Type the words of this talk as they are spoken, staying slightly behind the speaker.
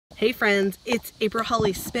Hey friends, it's April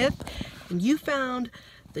Holly Smith, and you found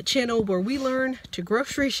the channel where we learn to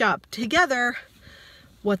grocery shop together.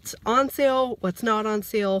 What's on sale, what's not on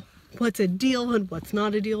sale, what's a deal and what's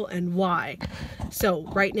not a deal, and why. So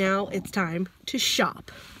right now it's time to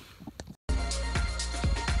shop.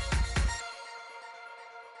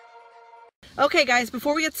 Okay guys,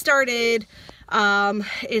 before we get started,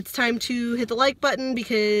 it's time to hit the like button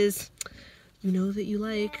because you know that you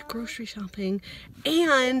like grocery shopping,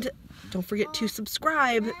 and don't forget to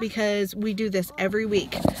subscribe because we do this every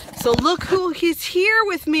week. So look who is here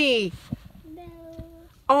with me.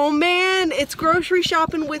 Oh man, it's grocery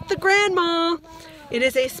shopping with the grandma. It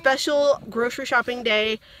is a special grocery shopping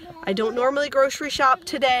day. I don't normally grocery shop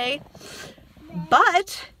today,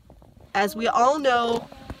 but as we all know,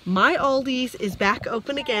 my Aldi's is back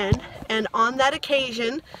open again, and on that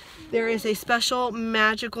occasion there is a special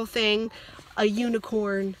magical thing, a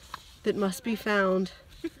unicorn that must be found,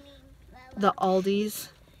 the Aldi's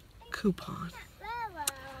coupon.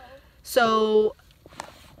 So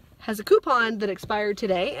has a coupon that expired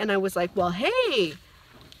today, and I was like, well, hey,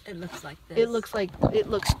 it looks like this. It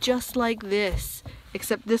looks just like this,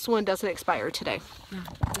 except this one doesn't expire today. No,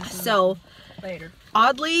 so later.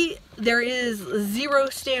 Oddly, there is zero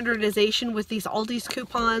standardization with these Aldi's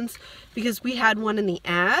coupons because we had one in the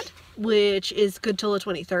ad, which is good till the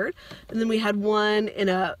 23rd, and then we had one in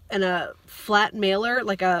a flat mailer,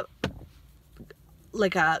 like a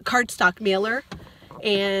cardstock mailer,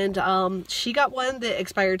 and she got one that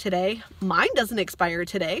expired today. Mine doesn't expire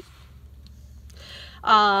today.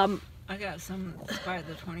 I got some that expired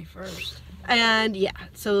the 21st. And yeah,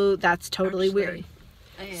 so that's totally weird.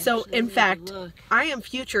 So in fact, I am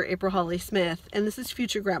future April Holly Smith, and this is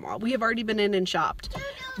future grandma. We have already been in and shopped,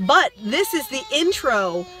 but this is the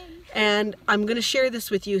intro, and I'm going to share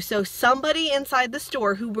this with you. So somebody inside the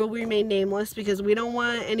store, who will remain nameless because we don't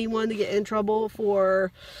want anyone to get in trouble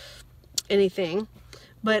for anything,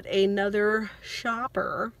 but another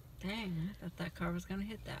shopper. Dang, I thought that car was going to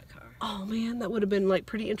hit that car. Oh man, that would have been like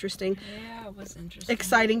pretty interesting. Yeah, it was interesting.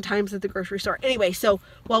 Exciting times at the grocery store. Anyway, so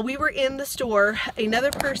while we were in the store,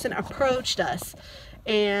 another person approached us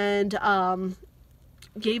and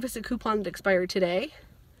gave us a coupon that expired today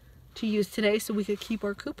to use today, so we could keep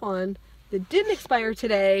our coupon that didn't expire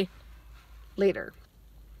today later.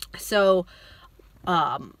 So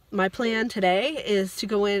my plan today is to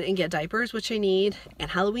go in and get diapers, which I need,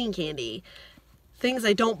 and Halloween candy. Things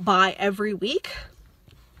I don't buy every week.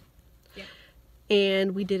 Yeah.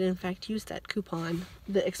 And we did in fact use that coupon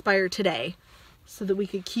that expired today so that we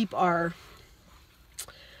could keep our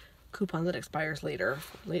coupon that expires later.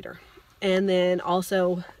 And then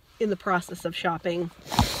also in the process of shopping,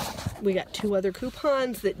 we got two other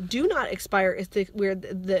coupons that do not expire. It's where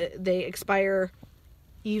they expire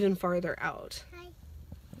even farther out. Hi.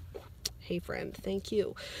 Hey friend, thank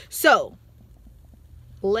you. So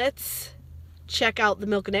let's check out the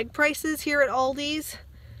milk and egg prices here at Aldi's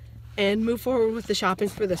and move forward with the shopping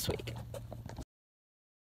for this week.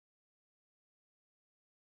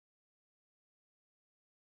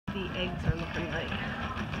 The eggs are looking like,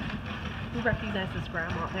 we recognize this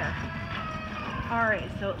grandma there. Alright,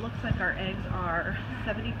 so it looks like our eggs are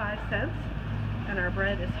 75 cents and our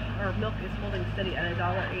milk is holding steady at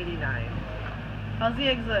 $1.89. How's the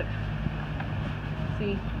eggs look?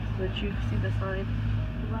 See, so that you see the sign.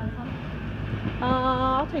 You want some?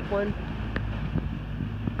 I'll take one.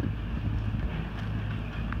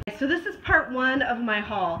 So this is part one of my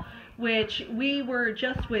haul, which we were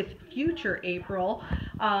just with future April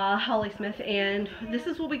Holly Smith, and this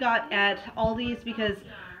is what we got at Aldi's because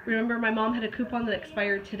remember my mom had a coupon that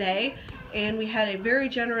expired today, and we had a very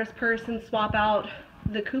generous person swap out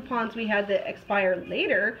the coupons we had that expire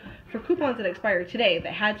later for coupons that expired today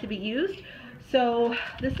that had to be used. So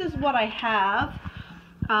this is what I have.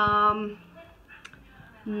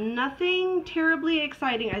 Nothing terribly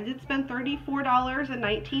exciting. I did spend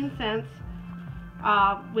 $34.19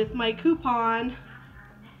 with my coupon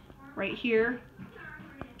right here.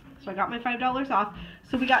 So I got my $5 off.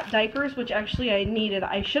 So we got diapers, which actually I needed.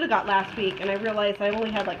 I should have got last week, and I realized I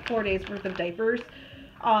only had like 4 days worth of diapers,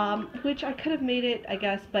 which I could have made it, I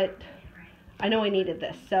guess, but I know I needed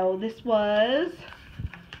this. So this was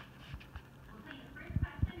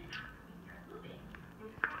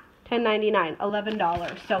 $10.99,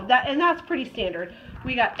 $11. So that's pretty standard.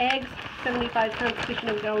 We got eggs, 75 cents, because you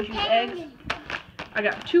know we can always use eggs. I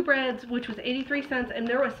got 2 breads, which was 83 cents, and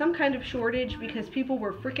there was some kind of shortage because people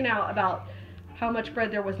were freaking out about how much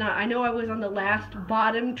bread there was not. I know I was on the last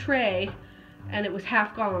bottom tray and it was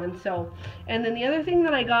half gone. So, and then the other thing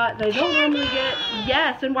that I got that I don't normally get,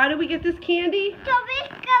 yes, and why did we get this candy?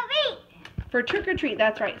 For trick or treat,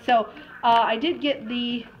 that's right. So I did get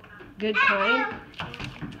the good kind.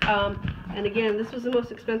 And again, this was the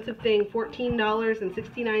most expensive thing,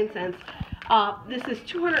 $14.69. This is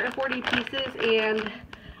 240 pieces, and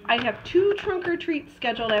I have 2 trunk or treats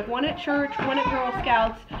scheduled. I have one at church, one at Girl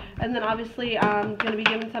Scouts, and then obviously I'm going to be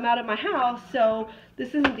giving some out at my house. So this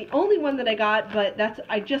isn't the only one that I got, but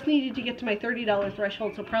I just needed to get to my $30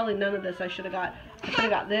 threshold, so probably none of this I should have got. I could have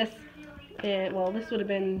got this, and well, this would have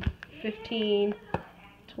been 15,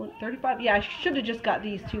 20, 35. Yeah, I should have just got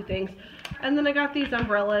these 2 things. And then I got these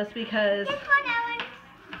umbrellas because,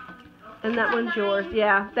 and that one's yours.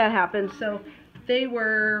 Yeah, that happened. So they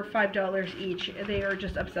were $5 each. They are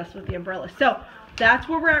just obsessed with the umbrellas. So that's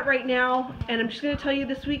where we're at right now. And I'm just going to tell you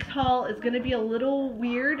this week's haul is going to be a little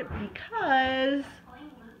weird because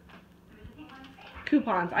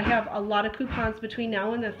coupons. I have a lot of coupons between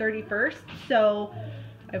now and the 31st. So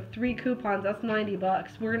I have 3 coupons. That's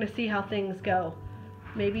 $90. We're going to see how things go.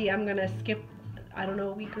 Maybe I'm going to skip, I don't know,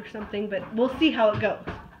 a week or something, but we'll see how it goes.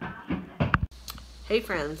 Hey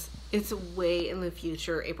friends, it's way in the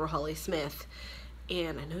future, April Holly Smith,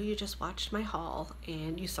 and I know you just watched my haul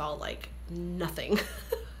and you saw like nothing.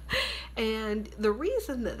 And the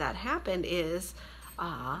reason that happened is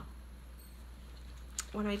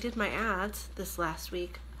when I did my ads this last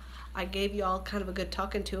week, I gave you all kind of a good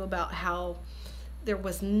talking to about how there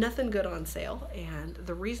was nothing good on sale, and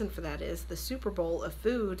the reason for that is the Super Bowl of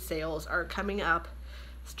food sales are coming up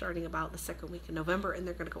starting about the 2nd week of November, and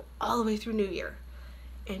they're going to go all the way through New Year.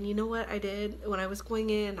 And you know what I did when I was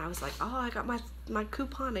going in? I was like, oh, I got my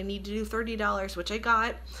coupon. I need to do $30, which I got,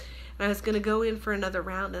 and I was going to go in for another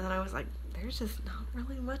round, and then I was like, there's just not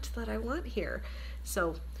really much that I want here.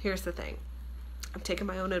 So here's the thing. I'm taking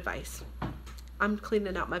my own advice. I'm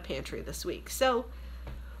cleaning out my pantry this week. So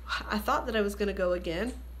I thought that I was going to go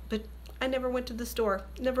again, but I never went to the store,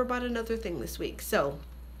 never bought another thing this week. So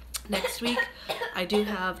next week, I do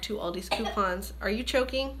have 2 Aldi's coupons. Are you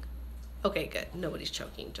choking? Okay, good. Nobody's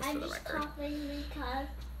choking, just for the record. I'm just coughing because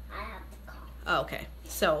I have to cough. Oh, okay,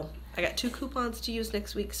 so I got 2 coupons to use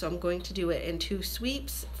next week, so I'm going to do it in 2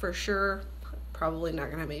 sweeps for sure. Probably not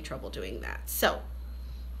going to have any trouble doing that. So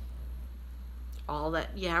all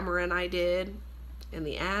that yammering I did in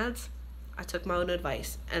the ads, I took my own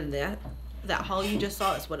advice, and that haul you just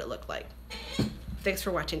saw is what it looked like. Thanks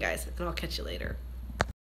for watching, guys, and I'll catch you later.